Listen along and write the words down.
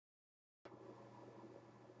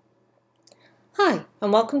Hi,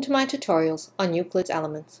 and welcome to my tutorials on Euclid's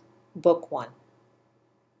Elements, Book 1.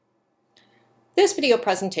 This video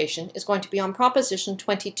presentation is going to be on Proposition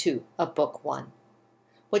 22 of Book 1,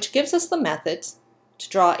 which gives us the methods to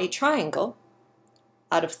draw a triangle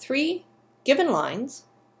out of 3 given lines,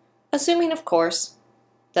 assuming, of course,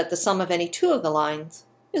 that the sum of any 2 of the lines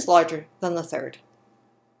is larger than the third.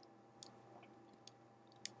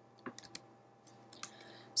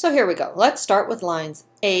 So here we go. Let's start with lines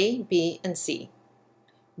A, B, and C,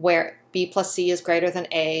 where B plus C is greater than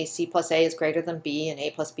A, C plus A is greater than B, and A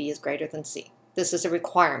plus B is greater than C. This is a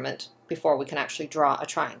requirement before we can actually draw a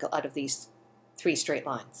triangle out of these 3 straight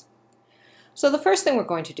lines. So the first thing we're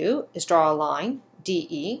going to do is draw a line,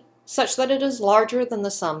 DE, such that it is larger than the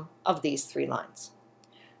sum of these 3 lines.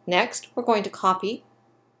 Next, we're going to copy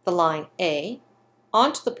the line A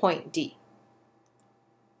onto the point D,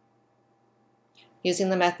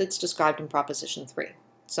 using the methods described in Proposition 3.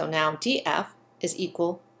 So now DF is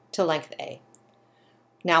equal to length A.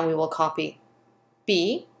 Now we will copy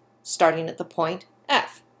B, starting at the point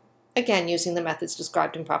F, again using the methods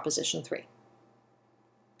described in Proposition 3.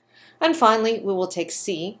 And finally, we will take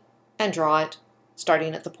C and draw it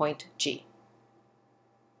starting at the point G.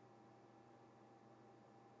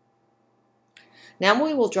 Now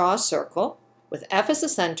we will draw a circle with F as the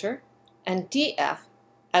center and DF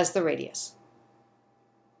as the radius.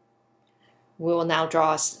 We will now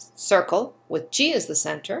draw a circle with G as the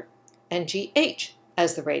center and GH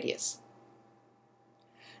as the radius.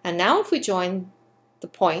 And now if we join the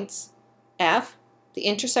points F, the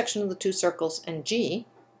intersection of the 2 circles, and G,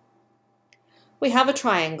 we have a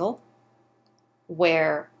triangle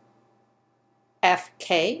where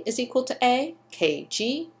FK is equal to A,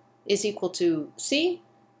 KG is equal to C,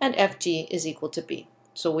 and FG is equal to B.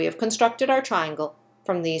 So we have constructed our triangle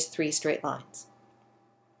from these 3 straight lines.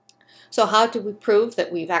 So how do we prove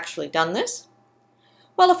that we've actually done this?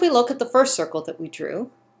 Well, if we look at the first circle that we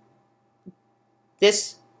drew,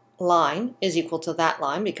 this line is equal to that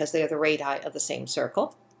line because they are the radii of the same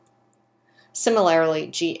circle. Similarly,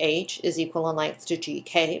 GH is equal in length to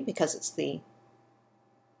GK because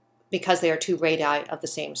they are 2 radii of the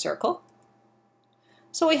same circle.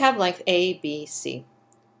 So we have length A, B, C,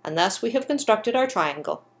 and thus we have constructed our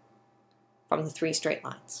triangle from the 3 straight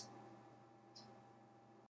lines.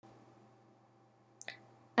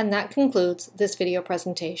 And that concludes this video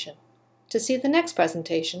presentation. To see the next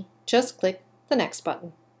presentation, just click the Next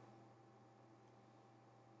button.